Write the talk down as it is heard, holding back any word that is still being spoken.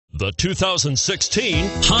The 2016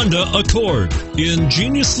 Honda Accord.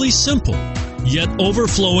 Ingeniously simple, yet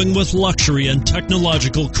overflowing with luxury and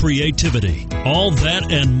technological creativity. All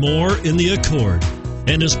that and more in the Accord,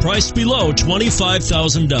 and is priced below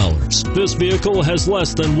 $25,000. This vehicle has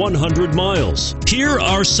less than 100 miles. Here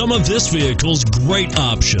are some of this vehicle's great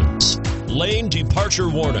options: lane departure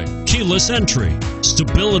warning, keyless entry,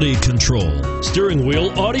 stability control, steering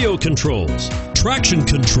wheel audio controls, traction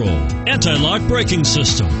control, anti-lock braking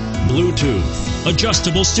system, Bluetooth,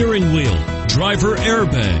 adjustable steering wheel, driver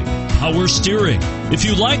airbag, power steering. If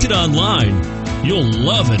you like it online, you'll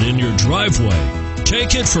love it in your driveway.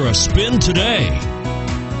 Take it for a spin today.